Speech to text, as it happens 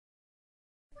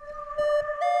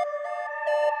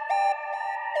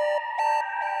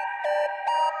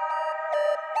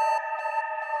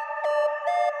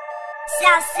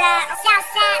south side,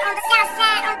 on the south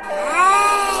side.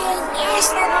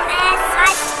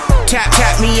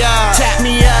 Tap me up, tap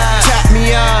me up, tap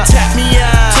me up, tap me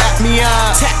up, tap me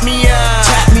up, tap me up,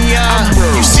 tap me up.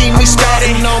 You see me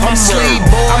starting on my sleeve,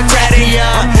 boy, tatty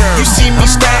up. You see me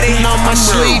starting on my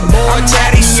sleeve, boy,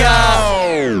 tatty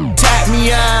up. Tap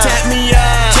me up, tap me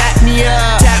up, tap me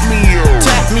up, tap me up,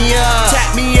 tap me up,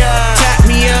 tap me up, tap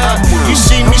me up. You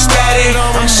see me starting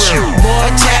on my shoe,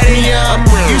 boy, tatty up.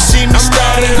 You see me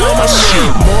starting on my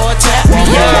shoe, boy, tap me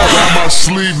up. Got my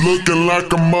sleeve looking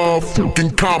like a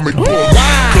motherfucking comic book,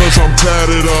 cause I'm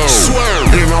tatted up,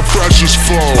 and I'm fresh as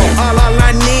fuck. All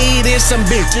I need is some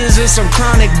bitches and some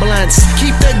chronic blunts.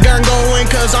 Keep the gun going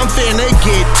cause I'm finna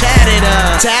get tatted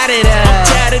up. Tatted up, I'm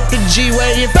tatted the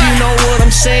G-way if you know what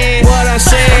I'm saying. What I'm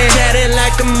saying, I'm tatted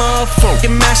like a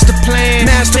motherfucking master plan.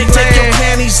 Take your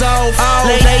panties off,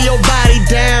 lay your body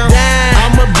down.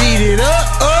 I'ma beat it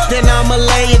up, then I'ma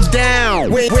lay it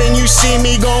down. When you see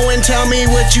me going, tell me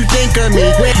what you think of me.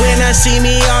 When I see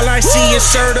me, all I see is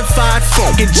certified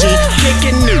fucking G.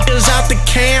 Kicking niggas out the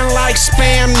can like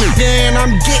spam nigga, and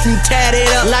I'm getting tatted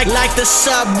up like the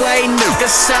subway nigga.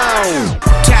 So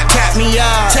tap me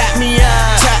up, tap me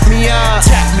up, tap me up,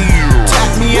 tap me up, tap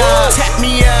me up, tap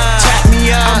me up, tap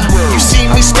me up. You see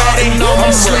me starting on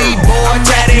my sleeve, boy,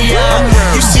 tatty up.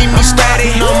 You see me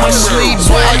starting on my sleeve,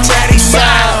 boy, tatty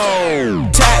up.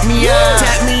 Tap me up,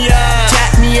 tap me up,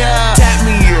 tap me up, tap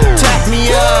me up, tap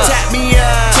me up, tap me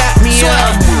up, tap me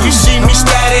up. You see me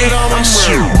started on my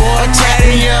shoe, boy,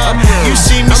 tatty up. You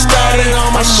see me started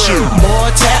on my shoe,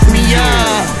 boy, tap me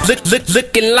up.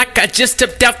 Looking like I just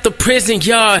stepped out the prison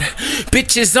yard.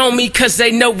 Bitches on me cause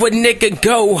they know a nigga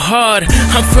go hard.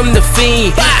 I'm from the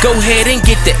fiend, go ahead and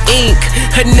get the ink.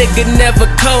 A nigga never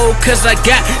cold cause I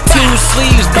got two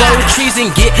sleeves. Blow trees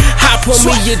and get hot, pour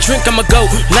me a drink, I'ma go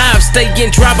live. Stay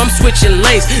in drive, I'm switching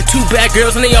lanes. Two bad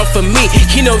girls and they all for me.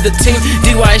 You know the team,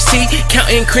 DYHT,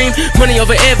 counting cream, money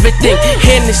over everything.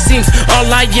 And it seems all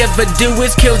I ever do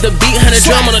is kill the beat. 100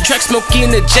 drum on the track,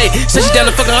 smoking the J. Said she down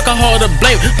the fucking alcohol to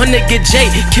blame. My nigga J,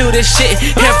 kill this shit.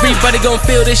 Everybody gon'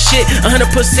 feel this shit. 100%,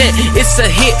 it's a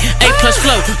hit. A+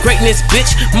 flow, greatness,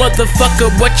 bitch. Motherfucker,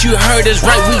 what you heard is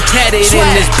right. We tatted in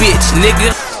this bitch,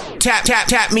 nigga. Tap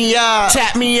me up,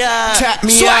 tap me up, tap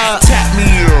me up, tap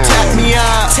me up, tap me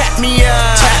up, tap me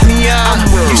up, tap me up.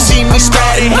 You see me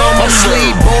starting on my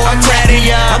sleeve, boy,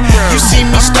 tatty up. You see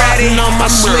me starting on my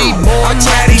sleeve, boy,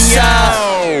 tatty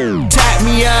up. Tap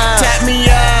me up, tap me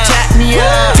up, tap me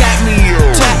up, tap me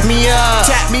up, tap me up,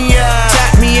 tap me up,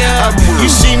 tap me up. You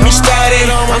see me started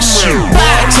on my shoe,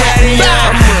 boy, tatty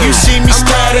up. You see me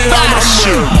started on my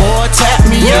shoe, boy, tap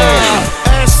me up.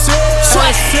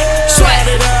 Sweat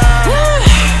it up.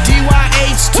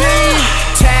 DYHT,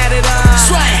 tatted up.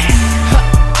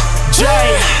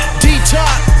 DYHT.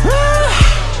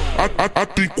 I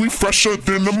think we fresher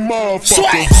than a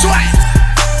motherfucker. Sweat.